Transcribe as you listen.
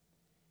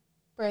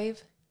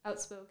Brave,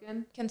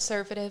 outspoken,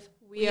 conservative.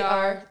 We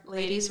are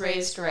Ladies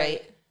Raised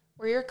Right.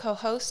 We're your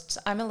co-hosts.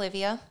 I'm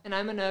Olivia. And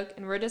I'm Anouk,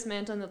 and we're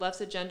dismantling the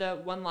left's agenda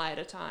one lie at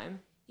a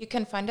time. You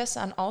can find us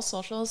on all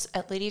socials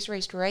at Ladies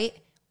Raised Right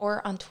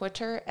or on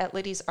Twitter at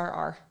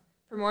LadiesRR.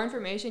 For more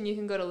information, you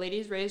can go to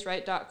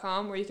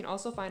ladiesraisedright.com, where you can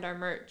also find our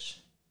merch.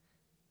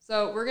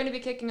 So we're going to be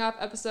kicking off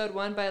episode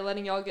 1 by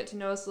letting y'all get to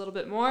know us a little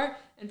bit more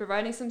and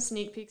providing some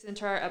sneak peeks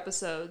into our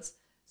episodes.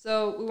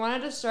 So we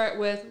wanted to start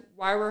with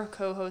why we're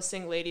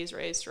co-hosting Ladies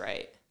Raised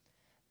Right.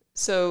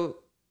 So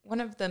one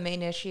of the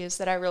main issues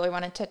that I really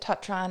wanted to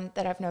touch on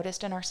that I've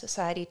noticed in our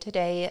society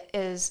today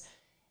is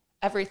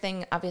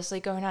everything obviously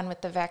going on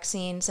with the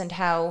vaccines and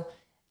how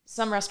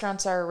some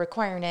restaurants are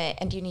requiring it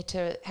and you need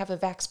to have a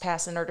vax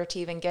pass in order to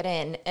even get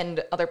in,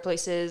 and other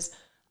places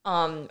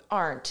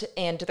aren't.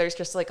 And there's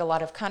just like a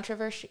lot of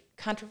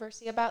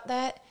controversy about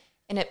that.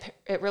 And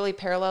it really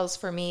parallels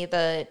for me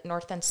the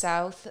North and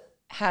South,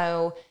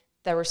 how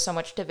there was so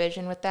much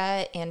division with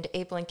that. And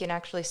Abe Lincoln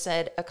actually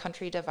said, "A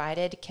country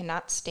divided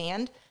cannot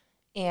stand."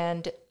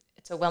 And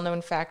it's a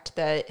well-known fact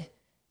that,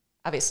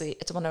 obviously,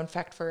 it's a well-known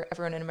fact for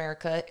everyone in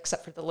America,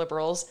 except for the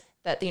liberals,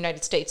 that the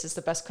United States is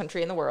the best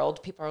country in the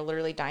world. People are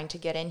literally dying to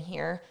get in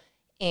here.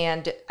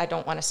 And I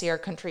don't want to see our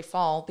country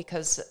fall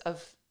because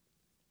of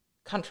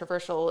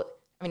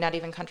not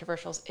even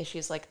controversial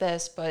issues like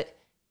this, but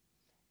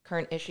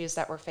current issues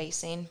that we're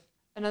facing.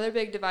 Another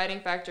big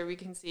dividing factor we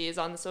can see is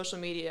on the social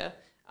media.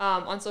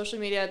 On social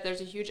media,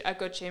 there's a huge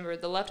echo chamber.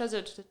 The left has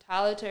a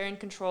totalitarian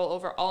control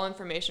over all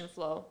information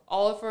flow.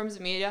 All forms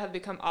of media have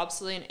become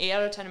obsolete, and 8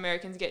 out of 10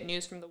 Americans get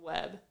news from the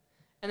web.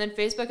 And then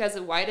Facebook has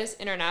the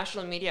widest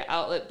international media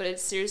outlet, but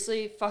it's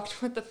seriously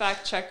fucked with the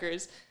fact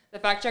checkers. The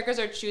fact checkers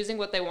are choosing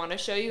what they want to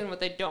show you, and what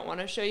they don't want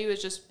to show you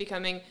is just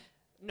becoming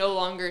no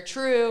longer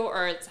true,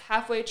 or it's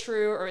halfway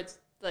true, or it's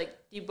like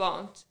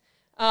debunked.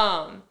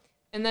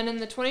 And then in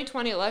the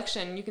 2020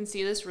 election, you can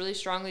see this really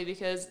strongly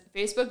because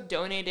Facebook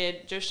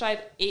donated just shy of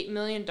 $8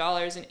 million, and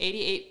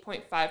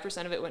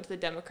 88.5% of it went to the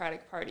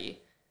Democratic Party.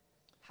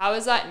 How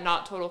is that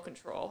not total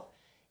control?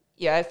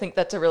 Yeah, I think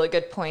that's a really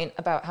good point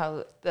about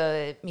how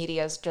the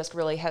media just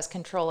really has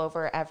control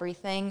over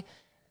everything.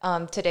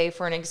 Today,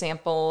 for an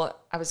example,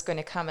 I was going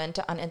to comment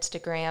on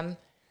Instagram,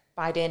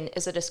 Biden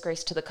is a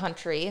disgrace to the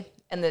country,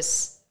 and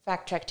this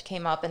fact check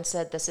came up and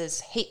said this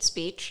is hate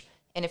speech,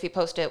 and if you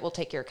post it, we'll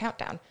take your account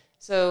down.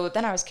 So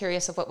then I was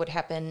curious of what would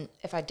happen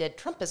if I did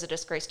Trump is a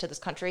disgrace to this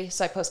country.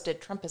 So I posted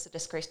Trump is a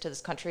disgrace to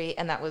this country,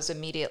 and that was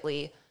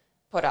immediately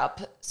put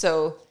up.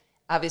 So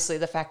obviously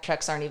the fact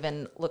checks aren't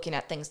even looking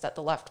at things that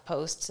the left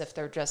posts if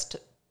they're just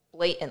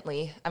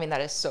blatantly, that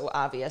is so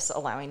obvious,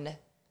 allowing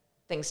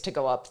things to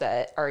go up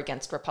that are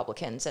against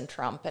Republicans and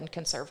Trump and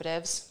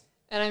conservatives.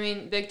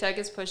 And big tech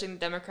is pushing the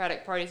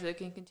Democratic Party so they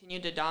can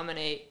continue to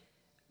dominate.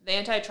 The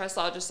antitrust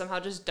law somehow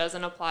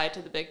doesn't apply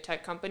to the big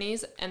tech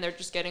companies, and they're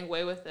just getting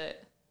away with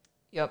it.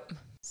 Yep.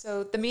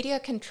 So the media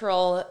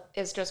control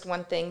is just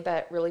one thing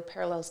that really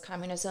parallels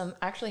communism.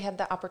 I actually had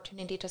the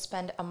opportunity to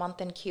spend a month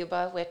in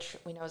Cuba, which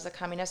we know is a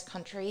communist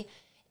country,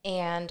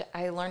 and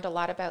I learned a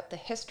lot about the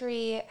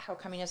history, how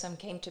communism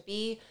came to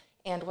be,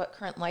 and what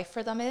current life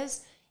for them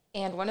is.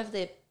 And one of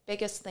the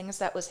biggest things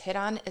that was hit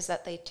on is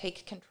that they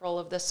take control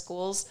of the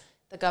schools.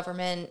 The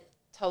government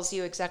tells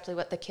you exactly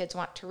what the kids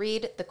want to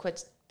read.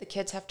 The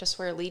kids have to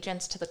swear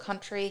allegiance to the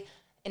country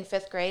in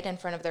 5th grade in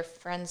front of their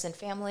friends and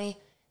family.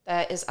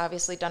 That is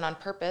obviously done on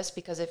purpose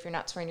because if you're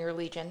not swearing your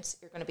allegiance,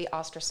 you're going to be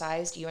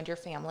ostracized, you and your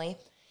family.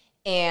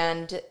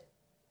 And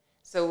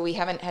so we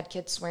haven't had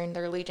kids swearing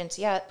their allegiance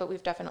yet, but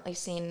we've definitely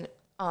seen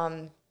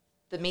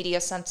the media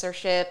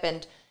censorship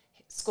and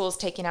schools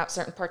taking out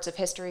certain parts of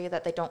history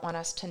that they don't want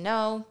us to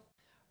know.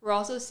 We're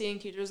also seeing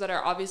teachers that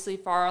are obviously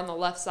far on the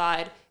left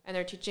side, and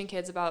they're teaching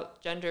kids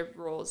about gender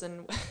roles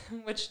and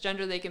which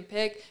gender they can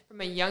pick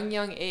from a young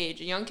age.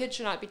 A young kid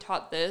should not be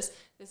taught this.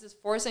 This is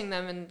forcing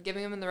them and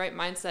giving them in the right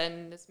mindset,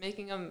 and it's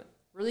making them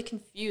really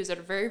confused at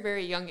a very,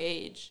 very young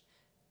age.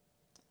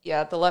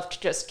 Yeah, the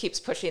left just keeps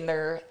pushing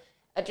their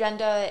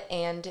agenda,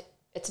 and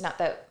it's not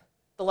that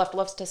the left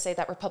loves to say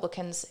that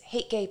Republicans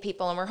hate gay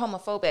people and we're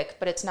homophobic,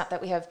 but it's not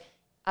that we have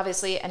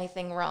obviously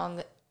anything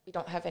wrong. We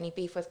don't have any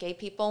beef with gay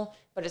people,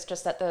 but it's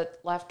just that the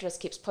left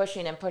just keeps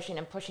pushing and pushing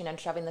and pushing and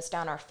shoving this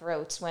down our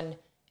throats when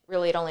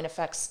really it only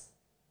affects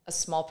a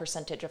small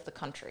percentage of the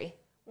country.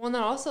 Well, and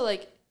then also,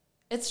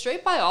 it's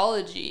straight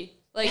biology.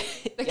 The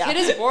Yeah. kid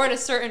is born a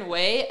certain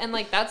way, and,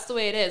 that's the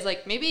way it is.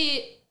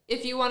 Maybe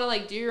if you want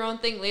to, do your own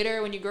thing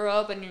later when you grow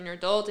up and you're an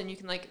adult and you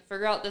can,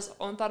 figure out this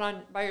own thought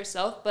on by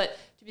yourself, but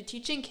to be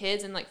teaching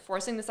kids and,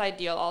 forcing this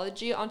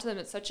ideology onto them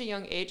at such a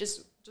young age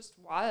is just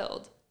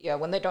wild. Yeah,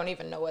 when they don't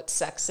even know what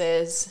sex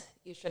is,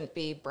 you shouldn't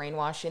be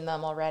brainwashing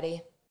them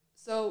already.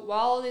 So while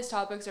all these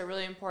topics are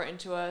really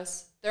important to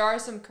us, there are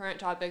some current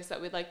topics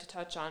that we'd like to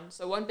touch on.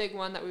 So one big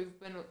one that we've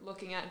been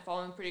looking at and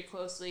following pretty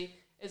closely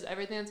is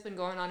everything that's been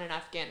going on in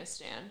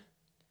Afghanistan.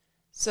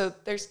 So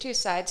there's 2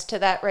 sides to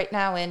that right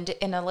now, and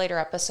in a later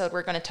episode,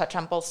 we're going to touch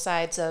on both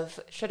sides of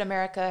should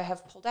America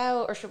have pulled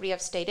out or should we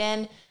have stayed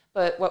in?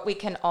 But what we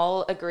can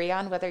all agree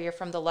on, whether you're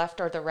from the left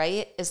or the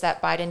right, is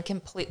that Biden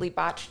completely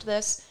botched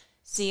this.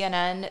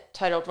 CNN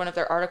titled one of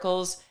their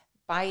articles,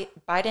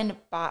 Biden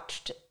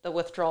botched the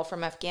withdrawal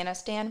from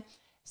Afghanistan.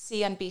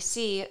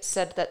 CNBC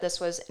said that this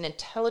was an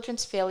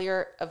intelligence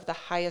failure of the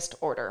highest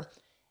order.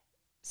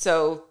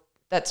 So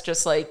that's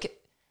just like,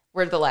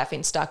 we're the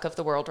laughing stock of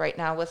the world right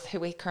now with who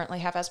we currently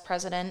have as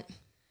president.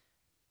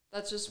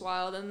 That's just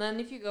wild. And then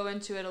if you go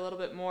into it a little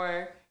bit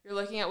more, you're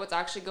looking at what's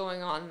actually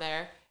going on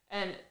there.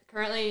 And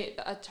currently,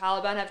 the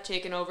Taliban have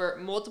taken over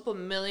multiple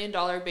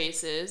 $million-dollar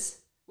bases,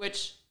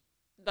 which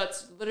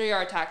that's literally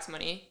our tax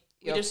money.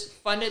 Yep. We just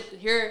funded,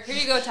 here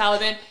you go,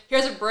 Taliban.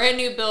 Here's a brand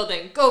new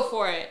building. Go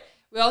for it.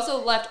 We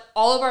also left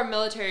all of our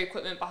military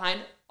equipment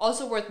behind,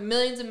 also worth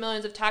millions and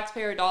millions of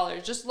taxpayer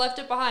dollars. Just left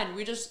it behind.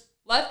 We just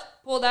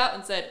left, pulled out,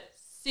 and said,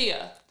 see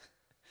ya.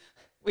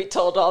 We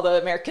told all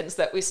the Americans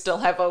that we still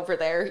have over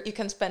there, you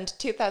can spend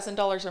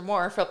 $2,000 or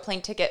more for a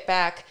plane ticket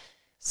back.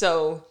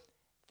 So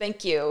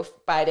thank you,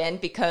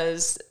 Biden,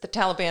 because the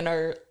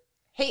Taliban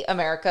hate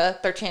America.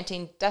 They're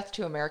chanting death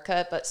to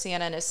America, but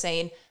CNN is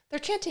saying they're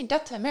chanting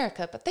death to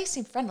America, but they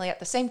seem friendly at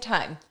the same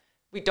time.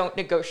 We don't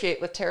negotiate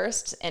with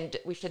terrorists, and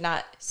we should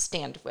not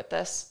stand with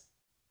this.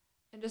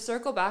 And to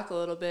circle back a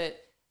little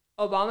bit,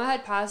 Obama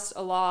had passed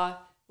a law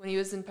when he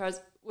was in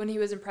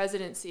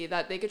presidency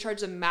that they could charge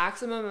the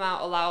maximum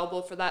amount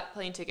allowable for that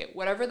plane ticket.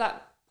 Whatever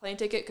that plane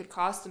ticket could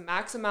cost, the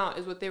max amount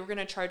is what they were going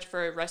to charge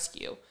for a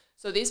rescue.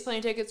 So these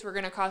plane tickets were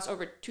going to cost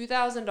over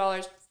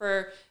 $2,000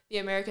 for the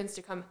Americans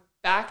to come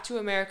back to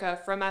America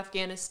from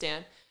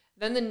Afghanistan.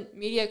 Then the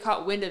media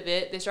caught wind of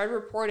it. They started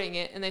reporting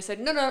it, and they said,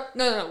 no,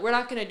 we're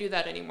not going to do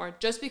that anymore.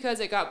 Just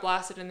because it got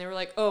blasted, and they were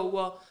like, oh,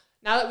 well,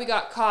 now that we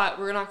got caught,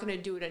 we're not going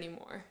to do it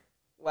anymore.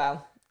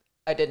 Wow.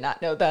 I did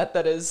not know that.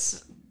 That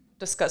is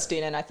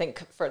disgusting, and I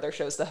think further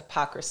shows the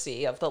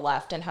hypocrisy of the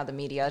left and how the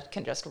media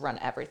can just run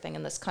everything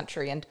in this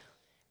country. And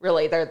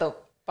really,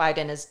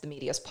 Biden is the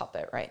media's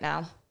puppet right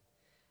now.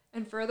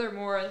 And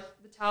furthermore,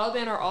 the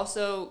Taliban are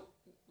also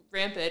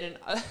rampant,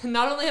 and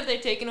not only have they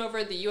taken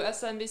over the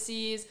U.S.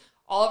 embassies,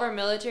 all of our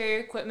military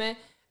equipment,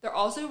 they're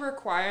also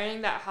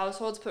requiring that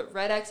households put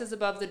red X's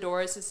above the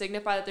doors to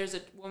signify that there's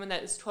a woman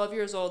that is 12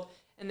 years old,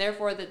 and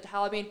therefore the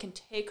Taliban can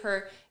take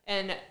her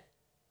and,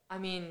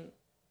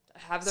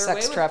 have their way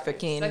with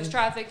sex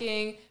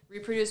trafficking,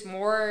 reproduce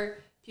more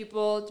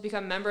people to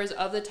become members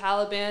of the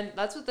Taliban.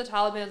 That's what the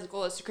Taliban's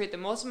goal is, to create the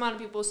most amount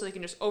of people so they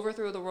can just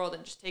overthrow the world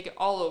and just take it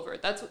all over.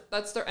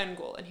 That's their end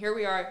goal. And here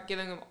we are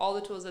giving them all the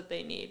tools that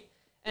they need.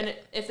 And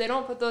if they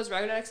don't put those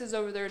red X's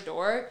over their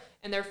door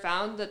and they're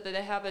found that they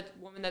have a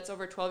woman that's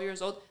over 12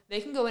 years old, they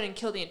can go in and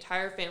kill the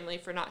entire family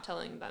for not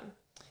telling them.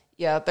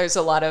 Yeah, there's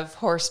a lot of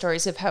horror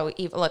stories of how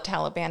evil a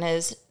Taliban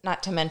is,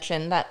 not to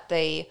mention that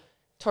they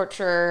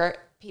torture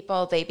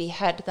people, they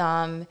behead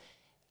them,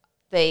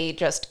 they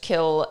just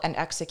kill and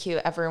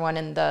execute everyone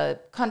in the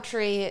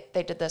country.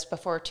 They did this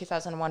before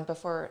 2001,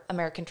 before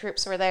American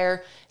troops were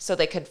there, so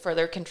they could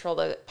further control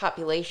the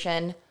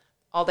population.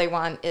 All they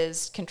want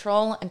is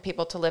control and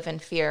people to live in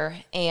fear.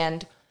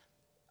 And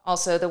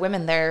also the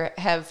women there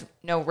have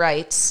no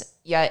rights,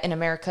 yet in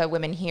America,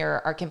 women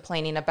here are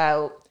complaining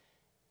about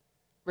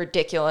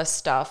ridiculous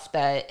stuff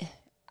that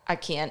I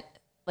can't,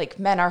 like,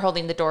 men are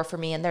holding the door for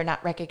me and they're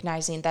not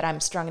recognizing that I'm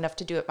strong enough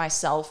to do it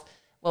myself.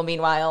 Well,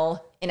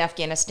 meanwhile, in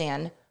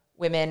Afghanistan,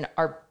 women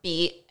are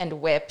beat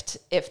and whipped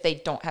if they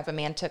don't have a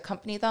man to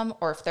accompany them,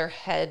 or if their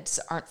heads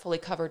aren't fully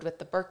covered with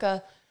the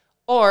burqa,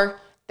 or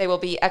they will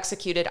be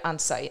executed on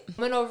site.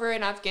 Women over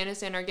in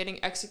Afghanistan are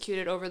getting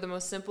executed over the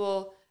most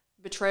simple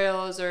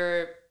betrayals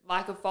or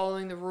lack of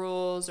following the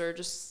rules, or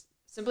just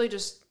simply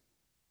just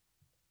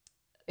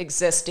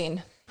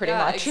existing, pretty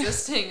much.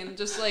 Existing and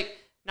just like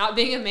not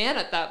being a man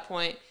at that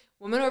point.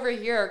 Women over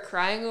here are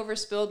crying over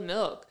spilled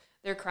milk.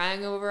 They're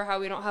crying over how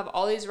we don't have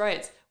all these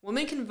rights.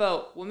 Women can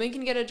vote. Women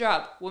can get a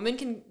job. Women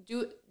can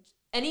do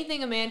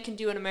anything a man can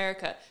do in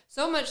America.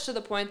 So much to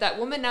the point that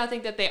women now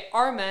think that they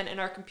are men and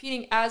are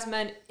competing as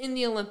men in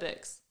the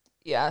Olympics.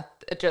 Yeah,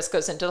 it just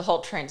goes into the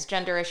whole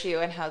transgender issue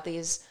and how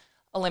these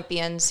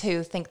Olympians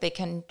who think they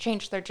can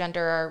change their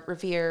gender are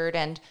revered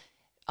and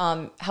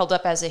held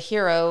up as a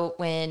hero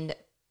when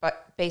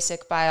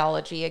basic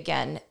biology,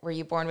 again, were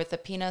you born with a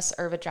penis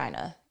or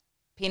vagina?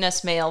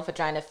 Penis male,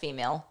 vagina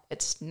female.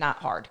 It's not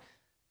hard.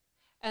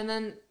 And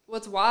then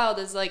what's wild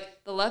is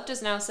like the left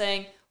is now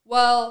saying,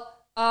 well,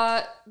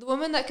 the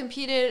woman that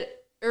competed,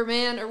 or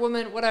man or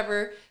woman,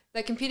 whatever,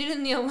 that competed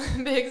in the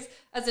Olympics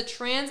as a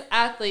trans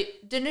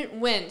athlete didn't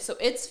win, so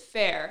it's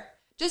fair.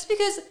 Just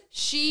because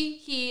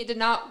he did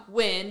not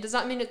win does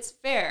not mean it's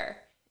fair.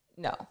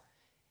 No.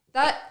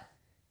 That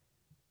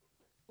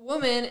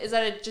woman is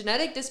at a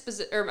genetic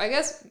disposition, or I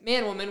guess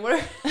man, woman,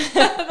 whatever.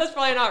 That's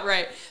probably not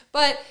right.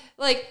 But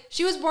like,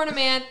 she was born a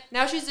man,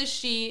 now she's a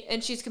she,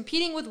 and she's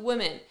competing with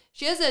women.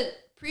 She has a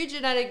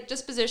pre-genetic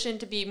disposition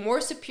to be more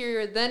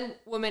superior than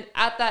women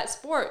at that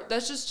sport.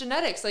 That's just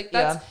genetics. Like,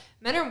 that's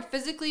men are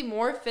physically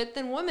more fit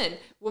than women.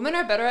 Women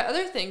are better at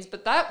other things,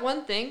 but that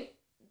one thing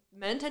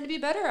men tend to be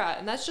better at,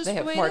 and that's just the way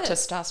it is. They have more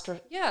testosterone.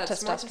 Yeah,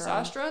 it's more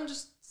testosterone.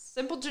 Just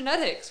simple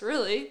genetics,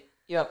 really.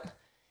 Yep.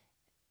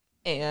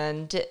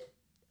 And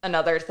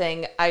another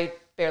thing, I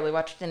barely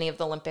watched any of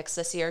the Olympics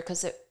this year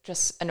because it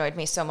just annoyed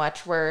me so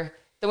much, were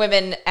the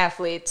women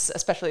athletes,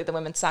 especially the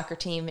women's soccer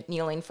team,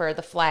 kneeling for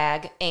the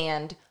flag.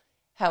 And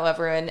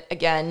however, and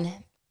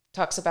again,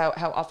 talks about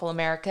how awful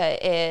America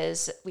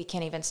is. We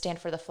can't even stand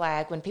for the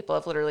flag when people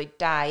have literally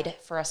died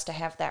for us to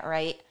have that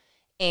right.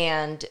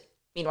 And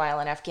meanwhile,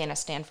 in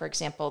Afghanistan, for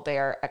example, they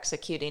are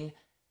executing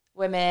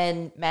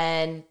women,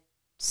 men,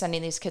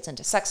 sending these kids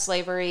into sex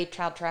slavery,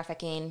 child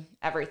trafficking,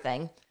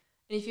 everything.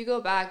 And if you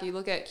go back, you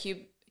look at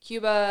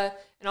Cuba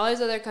and all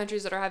these other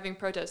countries that are having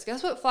protests,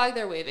 guess what flag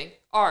they're waving?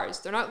 Ours.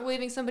 They're not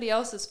waving somebody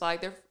else's flag.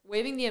 They're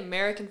waving the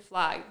American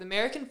flag. The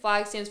American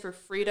flag stands for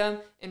freedom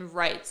and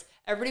rights.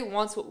 Everybody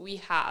wants what we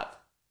have.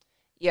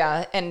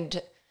 Yeah,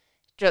 and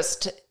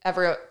just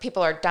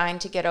people are dying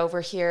to get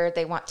over here.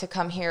 They want to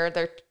come here.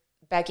 They're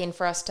begging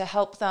for us to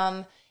help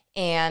them.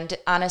 And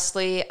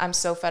honestly, I'm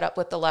so fed up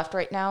with the left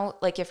right now.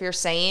 Like, if you're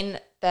saying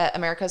that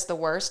America's the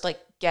worst, like,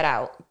 get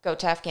out. Go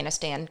to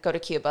Afghanistan. Go to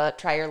Cuba.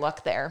 Try your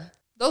luck there.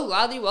 They'll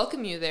gladly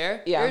welcome you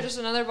there. Yeah. You're just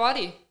another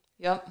body.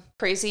 Yep.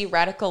 Crazy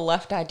radical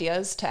left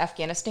ideas to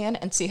Afghanistan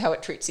and see how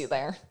it treats you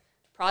there.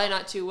 Probably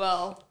not too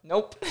well.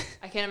 Nope.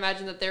 I can't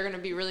imagine that they're going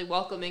to be really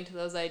welcoming to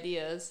those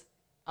ideas.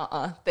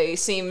 They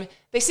seem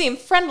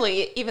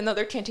friendly, even though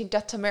they're chanting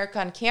 "Death to America"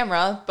 on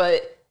camera.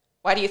 But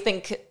why do you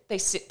think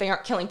they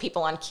aren't killing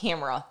people on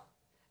camera?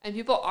 And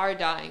people are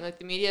dying. Like,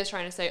 the media is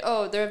trying to say,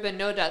 oh, there have been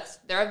no deaths.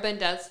 There have been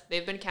deaths.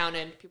 They've been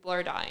counted. People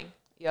are dying.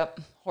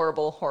 Yep.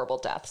 Horrible, horrible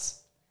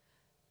deaths.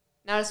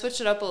 Now, to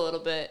switch it up a little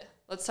bit,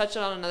 let's touch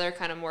on another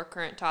kind of more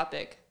current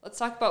topic. Let's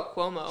talk about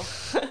Cuomo.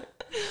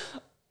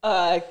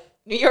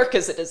 New York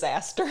is a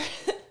disaster.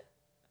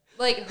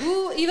 Like,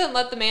 who even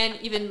let the man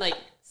even, like,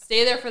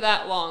 stay there for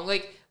that long?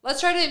 Like,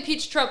 let's try to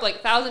impeach Trump, like,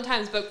 1,000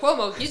 times, but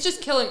Cuomo, he's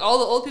just killing all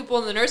the old people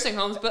in the nursing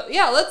homes. But,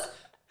 yeah,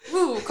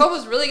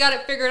 Cuomo's really got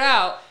it figured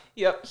out.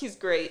 Yep, he's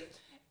great.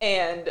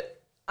 And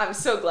I'm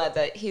so glad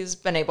that he's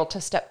been able to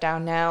step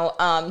down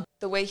now.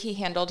 The way he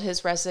handled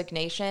his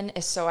resignation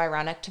is so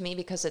ironic to me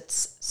because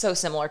it's so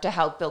similar to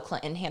how Bill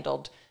Clinton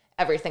handled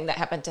everything that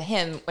happened to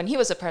him when he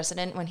was a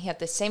president, when he had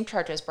the same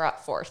charges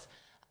brought forth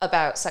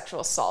about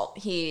sexual assault.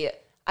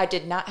 I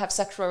did not have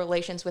sexual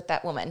relations with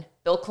that woman,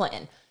 Bill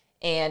Clinton,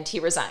 and he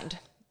resigned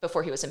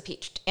before he was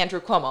impeached.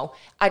 Andrew Cuomo,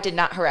 I did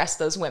not harass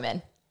those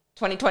women.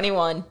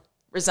 2021,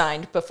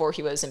 resigned before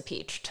he was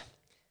impeached.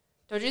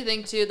 Don't you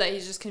think, too, that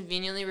he's just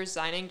conveniently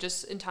resigning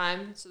just in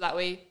time so that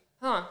way,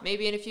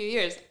 maybe in a few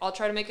years, I'll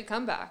try to make a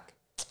comeback?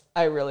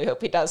 I really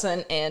hope he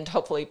doesn't, and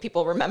hopefully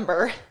people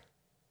remember.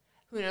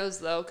 Who knows,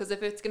 though, because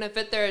if it's going to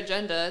fit their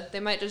agenda, they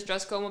might just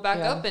dress Cuomo back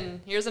up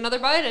and here's another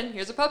Biden,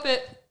 here's a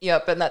puppet.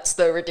 Yep, and that's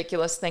the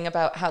ridiculous thing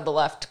about how the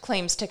left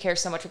claims to care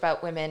so much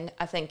about women.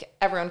 I think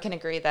everyone can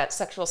agree that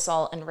sexual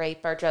assault and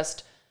rape are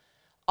just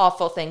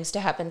awful things to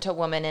happen to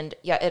women, and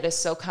yet it is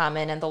so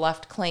common, and the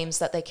left claims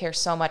that they care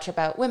so much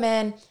about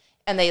women,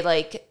 and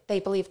they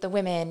believe the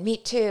women, Me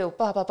Too,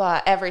 blah, blah,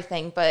 blah,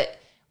 everything. But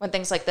when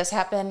things like this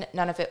happen,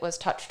 none of it was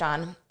touched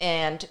on.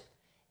 And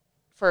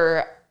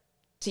to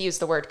use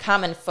the word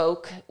common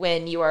folk,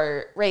 when you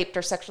are raped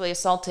or sexually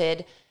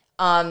assaulted,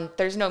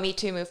 there's no Me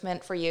Too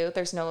movement for you.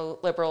 There's no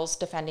liberals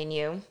defending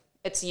you.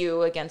 It's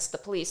you against the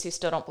police who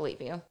still don't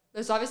believe you.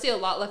 There's obviously a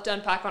lot left to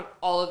unpack on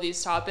all of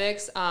these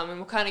topics, and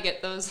we'll kind of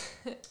get those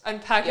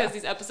unpacked as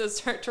these episodes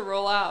start to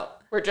roll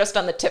out. We're just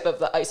on the tip of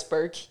the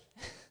iceberg.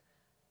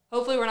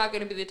 Hopefully we're not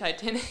going to be the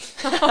Titanic.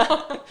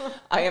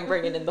 I am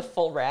bringing in the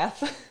full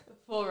wrath.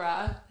 Full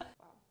wrath.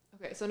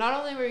 Okay, so not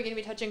only are we going to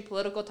be touching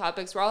political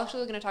topics, we're also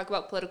going to talk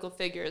about political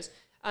figures.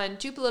 And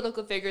two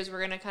political figures we're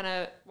going to kind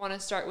of want to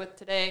start with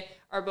today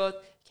are both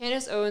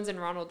Candace Owens and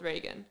Ronald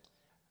Reagan.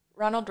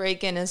 Ronald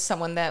Reagan is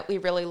someone that we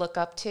really look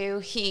up to.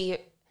 He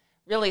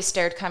really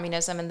stared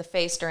communism in the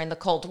face during the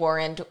Cold War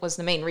and was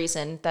the main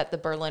reason that the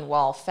Berlin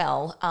Wall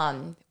fell,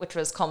 which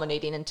was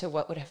culminating into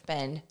what would have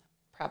been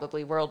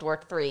probably World War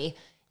III.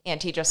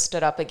 And he just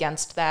stood up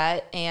against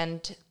that,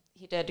 and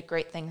he did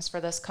great things for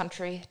this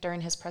country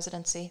during his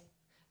presidency.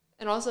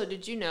 And also,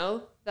 did you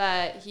know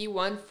that he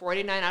won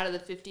 49 out of the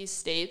 50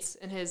 states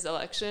in his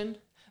election?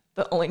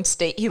 The only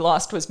state he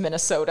lost was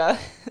Minnesota.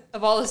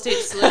 Of all the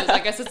states to lose, I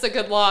guess it's a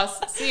good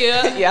loss. See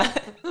ya. Yeah.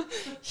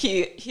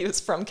 He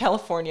was from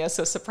California,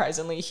 so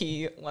surprisingly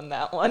he won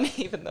that one,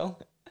 even though.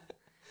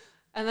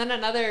 And then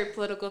another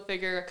political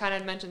figure kind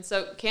of mentioned.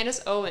 So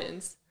Candace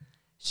Owens,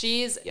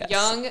 she's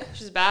young,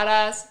 she's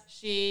badass,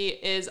 she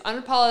is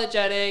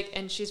unapologetic,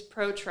 and she's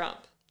pro-Trump.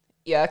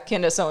 Yeah,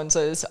 Candace Owens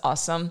is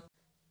awesome.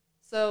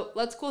 So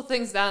let's cool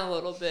things down a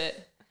little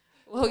bit.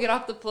 We'll get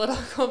off the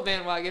political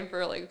bandwagon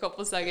for like a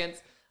couple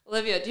seconds.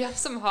 Olivia, do you have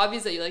some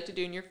hobbies that you like to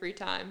do in your free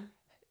time?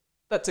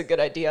 That's a good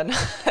idea.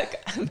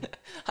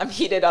 I'm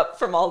heated up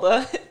from all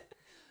the...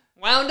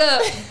 Wound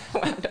up.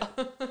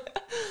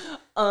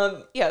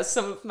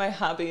 Some of my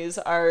hobbies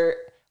are,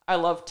 I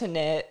love to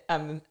knit.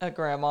 I'm a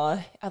grandma.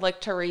 I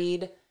like to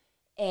read.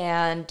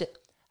 And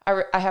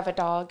I have a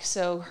dog,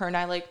 so her and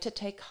I like to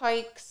take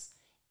hikes.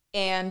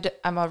 And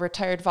I'm a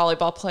retired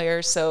volleyball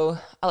player, so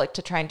I like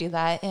to try and do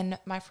that in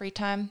my free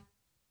time.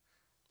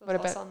 Those What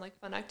all about sound like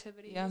fun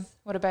activities. Yeah.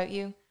 What about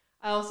you?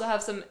 I also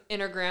have some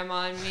inner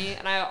grandma in me,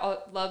 and I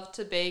love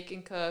to bake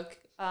and cook.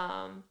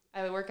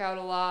 I work out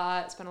a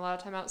lot, spend a lot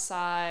of time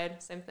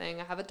outside. Same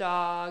thing. I have a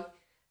dog.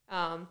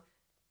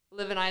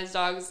 Liv and I's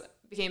dogs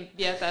became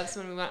BFFs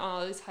when we went on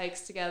all these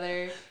hikes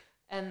together.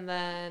 And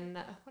then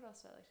what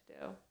else do I like to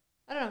do?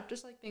 I don't know,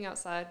 just like being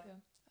outside. Yeah.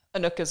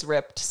 Anouk is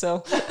ripped,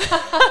 so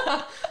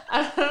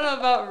I don't know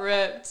about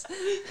ripped.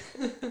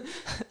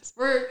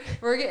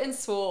 we're getting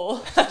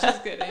swole.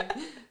 Just kidding.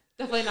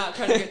 Definitely not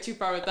trying to get too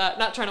far with that.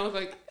 Not trying to look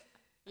like,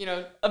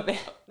 a man.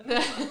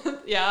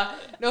 Yeah.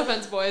 No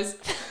offense, boys.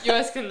 You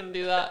guys can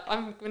do that.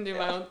 I'm gonna do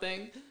my own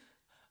thing.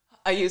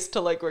 I used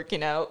to like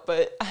working out,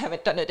 but I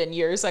haven't done it in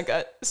years. I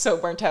got so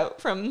burnt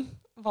out from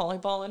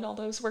volleyball and all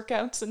those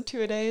workouts in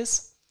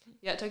 2-a-days.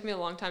 Yeah, it took me a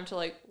long time to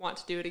like want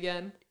to do it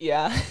again.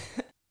 Yeah.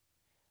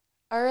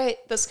 All right,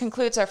 this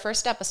concludes our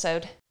first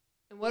episode.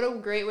 And what a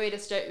great way to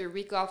start your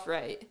week off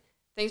right.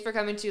 Thanks for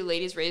coming to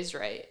Ladies Raised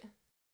Right.